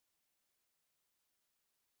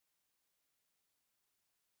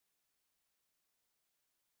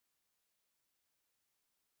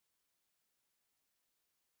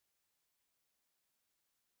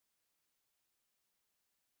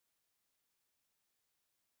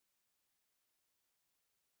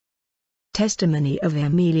testimony of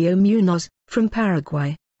Emilio Munoz, from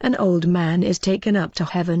Paraguay. An old man is taken up to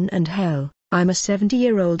heaven and hell. I'm a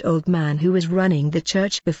 70-year-old old man who was running the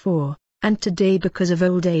church before, and today because of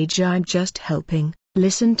old age I'm just helping.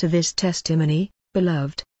 Listen to this testimony,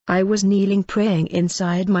 beloved. I was kneeling praying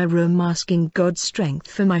inside my room asking God's strength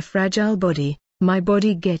for my fragile body. My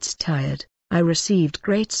body gets tired. I received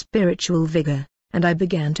great spiritual vigor, and I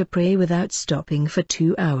began to pray without stopping for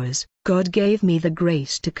 2 hours. God gave me the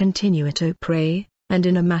grace to continue to pray, and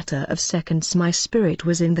in a matter of seconds my spirit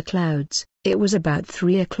was in the clouds. It was about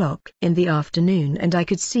 3 o'clock in the afternoon and I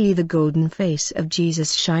could see the golden face of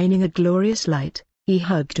Jesus shining a glorious light. He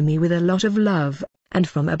hugged me with a lot of love, and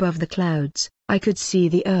from above the clouds, I could see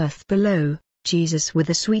the earth below. Jesus with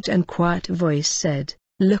a sweet and quiet voice said,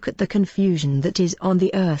 "Look at the confusion that is on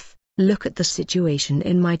the earth, look at the situation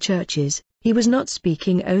in my churches." He was not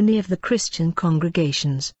speaking only of the Christian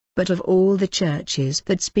congregations, but of all the churches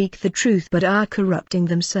that speak the truth but are corrupting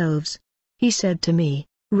themselves. He said to me,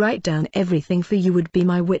 "Write down everything for you would be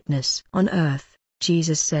my witness on earth."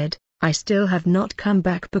 Jesus said, "I still have not come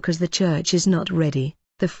back because the church is not ready.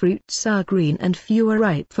 The fruits are green and few are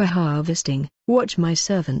ripe for harvesting. Watch my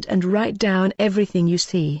servant and write down everything you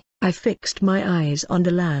see." I fixed my eyes on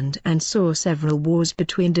the land and saw several wars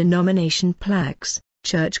between denomination plaques,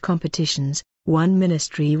 church competitions, one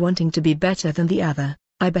ministry wanting to be better than the other.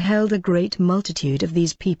 I beheld a great multitude of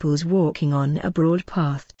these peoples walking on a broad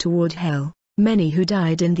path toward hell. Many who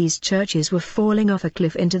died in these churches were falling off a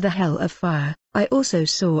cliff into the hell of fire. I also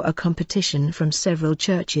saw a competition from several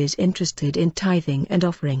churches interested in tithing and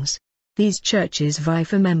offerings. These churches vie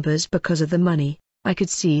for members because of the money. I could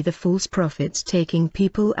see the false prophets taking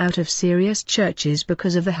people out of serious churches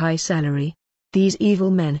because of the high salary. These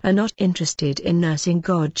evil men are not interested in nursing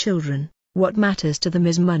God's children. What matters to them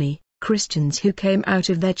is money. Christians who came out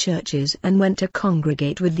of their churches and went to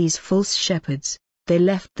congregate with these false shepherds, they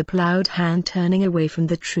left the plowed hand turning away from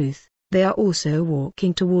the truth. They are also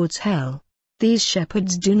walking towards hell. These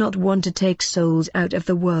shepherds do not want to take souls out of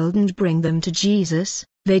the world and bring them to Jesus.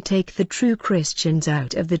 They take the true Christians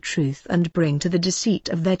out of the truth and bring to the deceit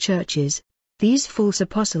of their churches. These false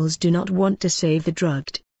apostles do not want to save the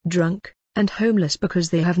drugged, drunk, and homeless because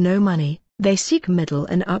they have no money. They seek middle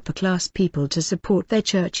and upper class people to support their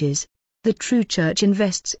churches. The true church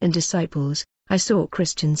invests in disciples. I saw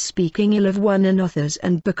Christians speaking ill of one another,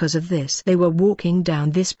 and because of this they were walking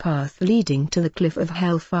down this path leading to the cliff of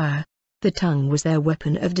hellfire. The tongue was their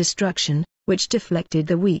weapon of destruction, which deflected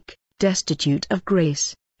the weak, destitute of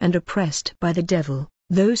grace, and oppressed by the devil.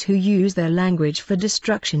 Those who use their language for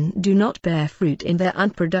destruction do not bear fruit in their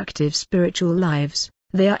unproductive spiritual lives.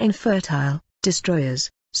 They are infertile,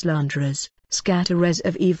 destroyers, slanderers, scatterers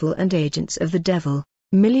of evil and agents of the devil.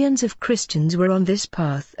 Millions of Christians were on this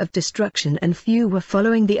path of destruction and few were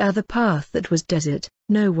following the other path that was desert.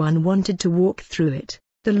 No one wanted to walk through it.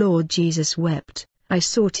 The Lord Jesus wept. I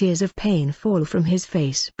saw tears of pain fall from his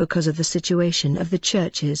face because of the situation of the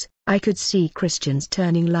churches. I could see Christians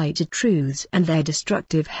turning lighted truths and their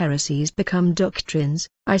destructive heresies become doctrines.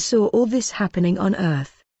 I saw all this happening on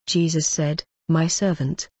earth. Jesus said, "My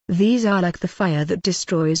servant, these are like the fire that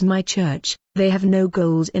destroys my church. They have no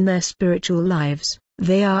goals in their spiritual lives.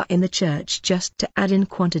 They are in the church just to add in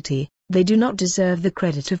quantity. They do not deserve the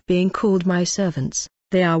credit of being called my servants.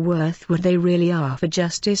 They are worth what they really are for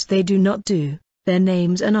justice they do not do. Their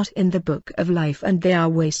names are not in the book of life and they are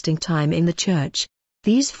wasting time in the church.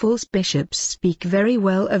 These false bishops speak very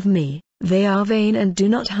well of me. They are vain and do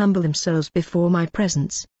not humble themselves before my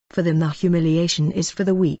presence. For them the humiliation is for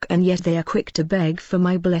the weak and yet they are quick to beg for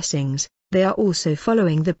my blessings. They are also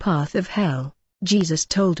following the path of hell." Jesus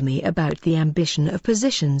told me about the ambition of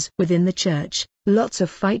positions within the church, lots of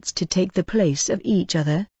fights to take the place of each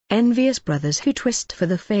other, envious brothers who twist for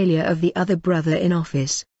the failure of the other brother in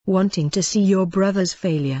office, wanting to see your brother's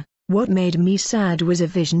failure. What made me sad was a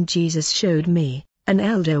vision Jesus showed me. An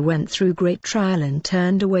elder went through great trial and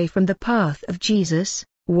turned away from the path of Jesus.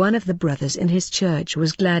 One of the brothers in his church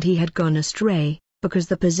was glad he had gone astray, because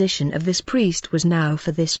the position of this priest was now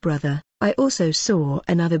for this brother. I also saw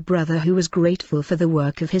another brother who was grateful for the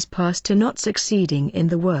work of his pastor not succeeding in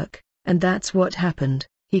the work, and that's what happened.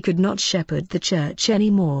 He could not shepherd the church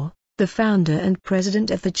anymore. The founder and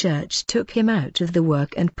president of the church took him out of the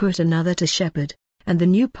work and put another to shepherd, and the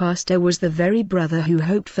new pastor was the very brother who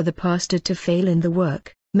hoped for the pastor to fail in the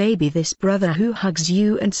work. Maybe this brother who hugs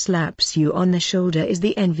you and slaps you on the shoulder is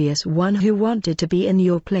the envious one who wanted to be in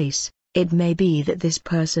your place. It may be that this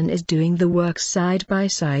person is doing the work side by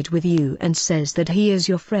side with you and says that he is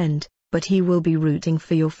your friend, but he will be rooting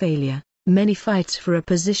for your failure. Many fights for a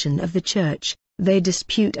position of the church. They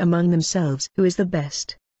dispute among themselves who is the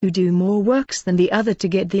best. who do more works than the other to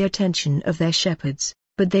get the attention of their shepherds,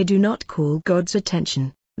 but they do not call God's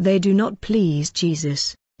attention. They do not please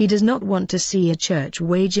Jesus. He does not want to see a church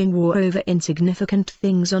waging war over insignificant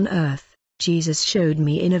things on earth. Jesus showed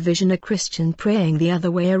me in a vision a Christian praying the other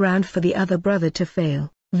way around for the other brother to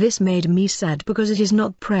fail. This made me sad because it is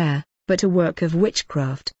not prayer, but a work of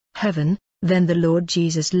witchcraft. Heaven. Then the Lord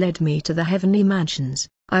Jesus led me to the heavenly mansions.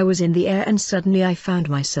 I was in the air and suddenly I found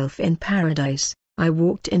myself in paradise. I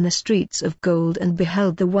walked in the streets of gold and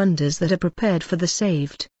beheld the wonders that are prepared for the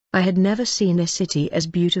saved. I had never seen a city as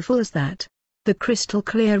beautiful as that. The crystal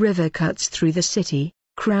clear river cuts through the city,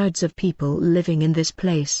 crowds of people living in this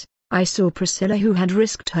place. I saw Priscilla who had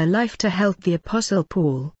risked her life to help the Apostle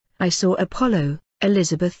Paul. I saw Apollo,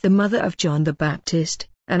 Elizabeth the mother of John the Baptist,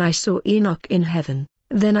 and I saw Enoch in heaven.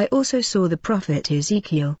 Then I also saw the prophet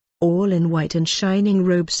Ezekiel, all in white and shining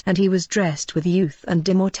robes, and he was dressed with youth and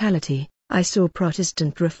immortality. I saw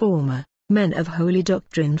Protestant reformer, men of holy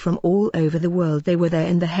doctrine from all over the world. They were there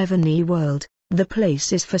in the heavenly world. The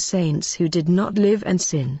place is for saints who did not live and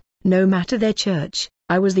sin, no matter their church.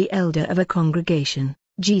 I was the elder of a congregation.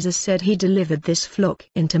 Jesus said he delivered this flock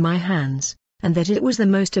into my hands, and that it was the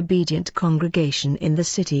most obedient congregation in the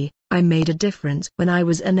city. I made a difference when I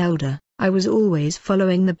was an elder. I was always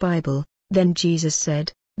following the Bible. Then Jesus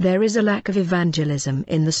said, there is a lack of evangelism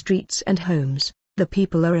in the streets and homes. The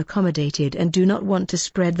people are accommodated and do not want to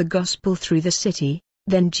spread the gospel through the city.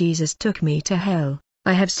 Then Jesus took me to hell.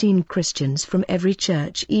 I have seen Christians from every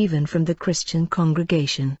church, even from the Christian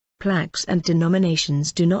congregation. Plaques and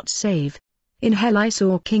denominations do not save. In hell I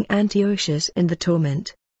saw King Antiochus in the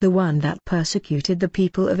torment, the one that persecuted the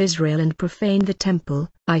people of Israel and profaned the temple.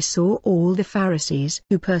 I saw all the Pharisees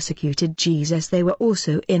who persecuted Jesus. They were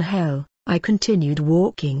also in hell. I continued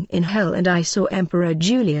walking in hell and I saw Emperor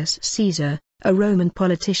Julius Caesar, a Roman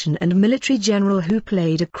politician and military general who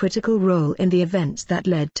played a critical role in the events that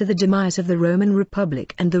led to the demise of the Roman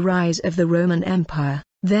Republic and the rise of the Roman Empire.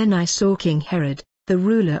 Then I saw King Herod, the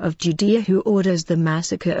ruler of Judea, who orders the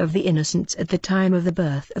massacre of the innocents at the time of the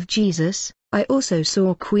birth of Jesus. I also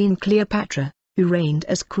saw Queen Cleopatra, who reigned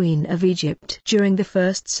as Queen of Egypt during the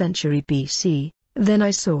 1st century BC. Then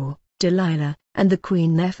I saw Delilah, and the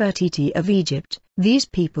Queen Nefertiti of Egypt. These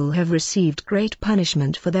people have received great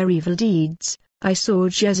punishment for their evil deeds. I saw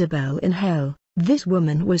Jezebel in hell. This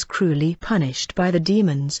woman was cruelly punished by the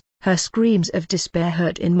demons. Her screams of despair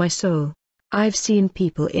hurt in my soul. I've seen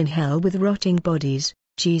people in hell with rotting bodies.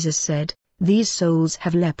 Jesus said, these souls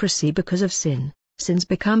have leprosy because of sin. Sins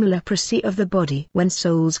become leprosy of the body when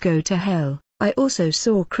souls go to hell. I also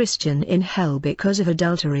saw Christian in hell because of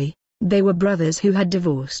adultery. They were brothers who had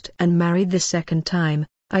divorced and married the second time.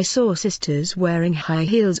 I saw sisters wearing high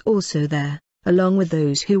heels also there, along with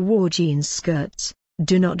those who wore jeans skirts.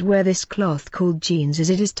 Do not wear this cloth called jeans, as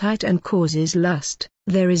it is tight and causes lust.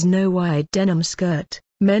 There is no wide denim skirt.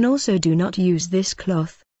 Men also do not use this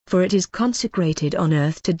cloth, for it is consecrated on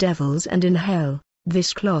earth to devils and in hell.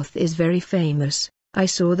 This cloth is very famous. I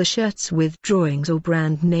saw the shirts with drawings or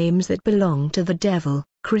brand names that belong to the devil.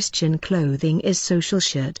 Christian clothing is social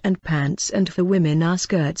shirt and pants, and for women are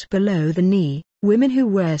skirts below the knee. Women who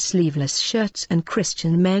wear sleeveless shirts and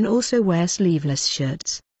Christian men also wear sleeveless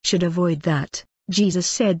shirts should avoid that. Jesus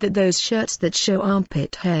said that those shirts that show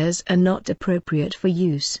armpit hairs are not appropriate for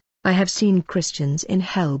use. I have seen Christians in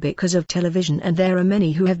hell because of television, and there are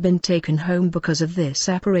many who have been taken home because of this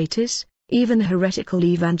apparatus. Even heretical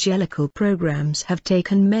evangelical programs have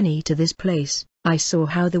taken many to this place. I saw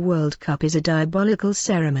how the World Cup is a diabolical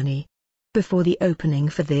ceremony. Before the opening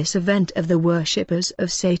for this event of the worshippers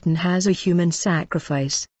of Satan has a human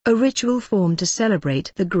sacrifice, a ritual formed to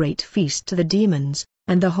celebrate the great feast to the demons,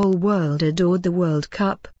 and the whole world adored the World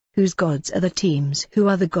Cup, whose gods are the teams who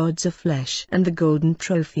are the gods of flesh, and the golden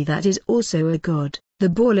trophy that is also a god. The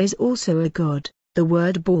ball is also a god. The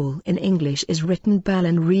word ball in English is written Bal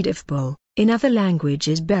and read if ball. In other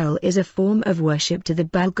languages Bel is a form of worship to the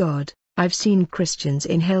Baal god. I've seen Christians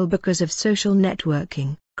in hell because of social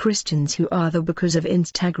networking. Christians who are there because of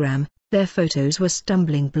Instagram. Their photos were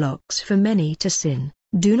stumbling blocks for many to sin.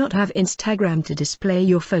 Do not have Instagram to display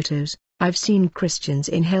your photos. I've seen Christians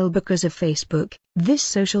in hell because of Facebook. This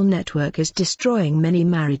social network is destroying many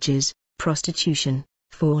marriages. Prostitution,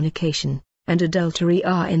 fornication, and adultery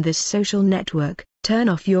are in this social network. Turn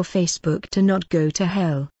off your Facebook to not go to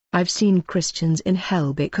hell. I've seen Christians in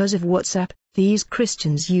hell because of WhatsApp. These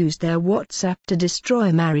Christians use their WhatsApp to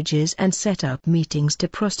destroy marriages and set up meetings to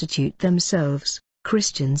prostitute themselves.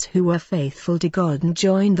 Christians who were faithful to God and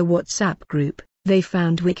joined the WhatsApp group, they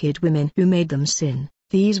found wicked women who made them sin.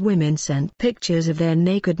 These women sent pictures of their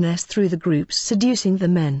nakedness through the groups, seducing the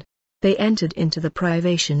men. They entered into the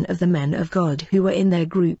privation of the men of God who were in their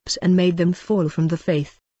groups and made them fall from the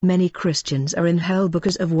faith. Many Christians are in hell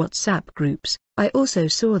because of WhatsApp groups. I also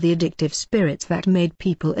saw the addictive spirits that made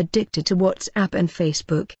people addicted to WhatsApp and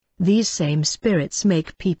Facebook. These same spirits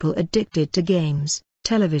make people addicted to games,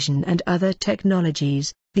 television and other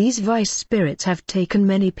technologies. These vice spirits have taken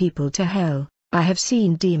many people to hell. I have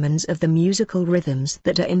seen demons of the musical rhythms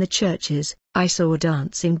that are in the churches. I saw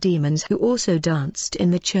dancing demons who also danced in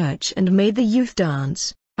the church and made the youth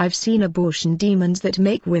dance. I've seen abortion demons that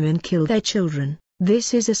make women kill their children.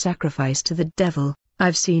 This is a sacrifice to the devil.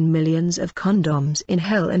 I've seen millions of condoms in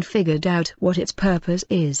hell and figured out what its purpose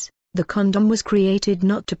is. The condom was created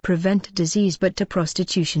not to prevent disease but to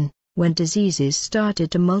prostitution. When diseases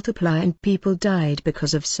started to multiply and people died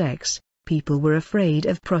because of sex, people were afraid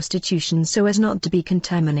of prostitution so as not to be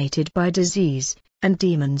contaminated by disease, and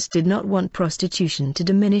demons did not want prostitution to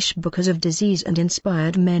diminish because of disease and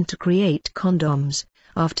inspired men to create condoms.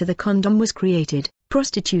 After the condom was created,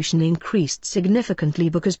 prostitution increased significantly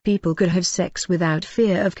because people could have sex without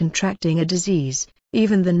fear of contracting a disease.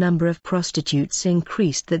 Even the number of prostitutes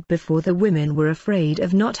increased that before the women were afraid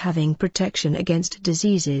of not having protection against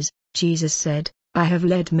diseases. Jesus said, I have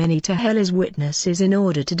led many to hell as witnesses in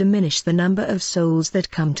order to diminish the number of souls that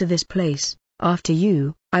come to this place. After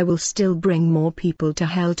you, I will still bring more people to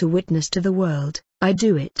hell to witness to the world. I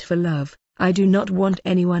do it for love. I do not want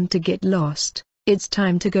anyone to get lost. It's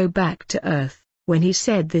time to go back to earth. When he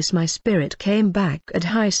said this, my spirit came back at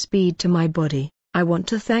high speed to my body. I want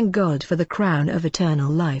to thank God for the crown of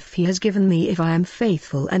eternal life he has given me if I am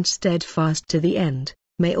faithful and steadfast to the end.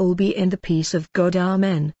 May all be in the peace of God.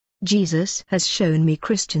 Amen. Jesus has shown me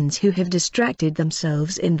Christians who have distracted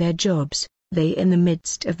themselves in their jobs. They in the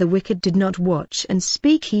midst of the wicked did not watch and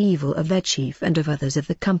speak evil of their chief and of others of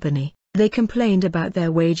the company. They complained about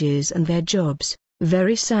their wages and their jobs.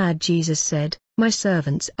 Very sad. Jesus said, my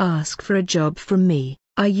servants ask for a job from me.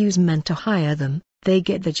 I use men to hire them. They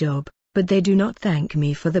get the job, but they do not thank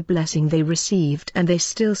me for the blessing they received, and they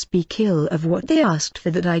still speak ill of what they asked for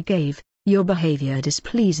that I gave. Your behavior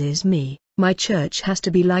displeases me. My church has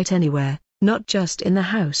to be light anywhere, not just in the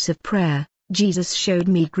house of prayer. Jesus showed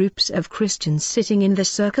me groups of Christians sitting in the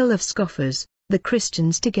circle of scoffers. The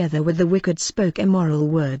Christians together with the wicked spoke immoral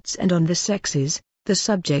words, and on the sexes, the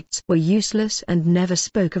subjects were useless and never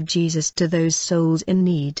spoke of Jesus to those souls in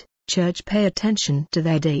need. Church, pay attention to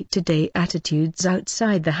their day-to-day attitudes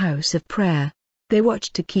outside the house of prayer. They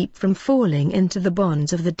watch to keep from falling into the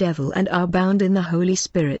bonds of the devil and are bound in the Holy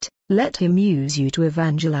Spirit. Let him use you to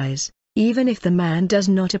evangelize. Even if the man does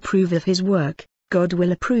not approve of his work, God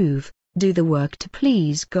will approve. Do the work to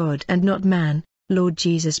please God and not man. Lord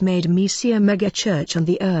Jesus made me see a mega church on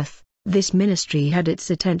the earth. This ministry had its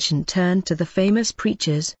attention turned to the famous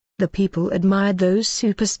preachers. The people admired those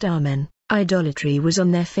superstar men. Idolatry was on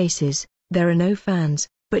their faces. There are no fans,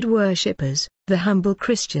 but worshippers. The humble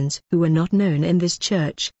Christians who were not known in this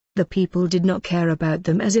church, the people did not care about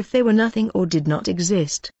them as if they were nothing or did not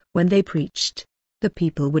exist. When they preached, the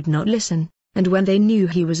people would not listen, and when they knew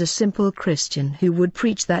he was a simple Christian who would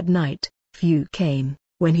preach that night, few came.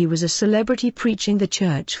 When he was a celebrity preaching, the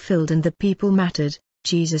church filled and the people mattered.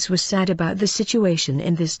 Jesus was sad about the situation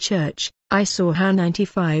in this church. I saw how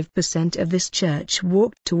 95% of this church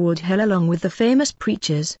walked toward hell along with the famous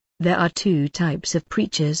preachers. There are two types of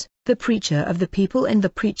preachers, the preacher of the people and the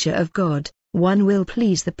preacher of God. One will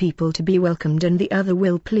please the people to be welcomed and the other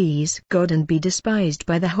will please God and be despised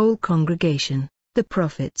by the whole congregation. The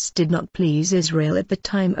prophets did not please Israel at the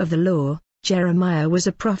time of the law. Jeremiah was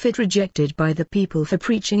a prophet rejected by the people for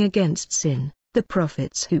preaching against sin. The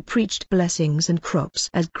prophets who preached blessings and crops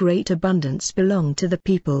as great abundance belonged to the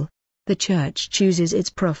people. The church chooses its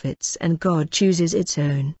prophets and God chooses its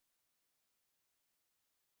own.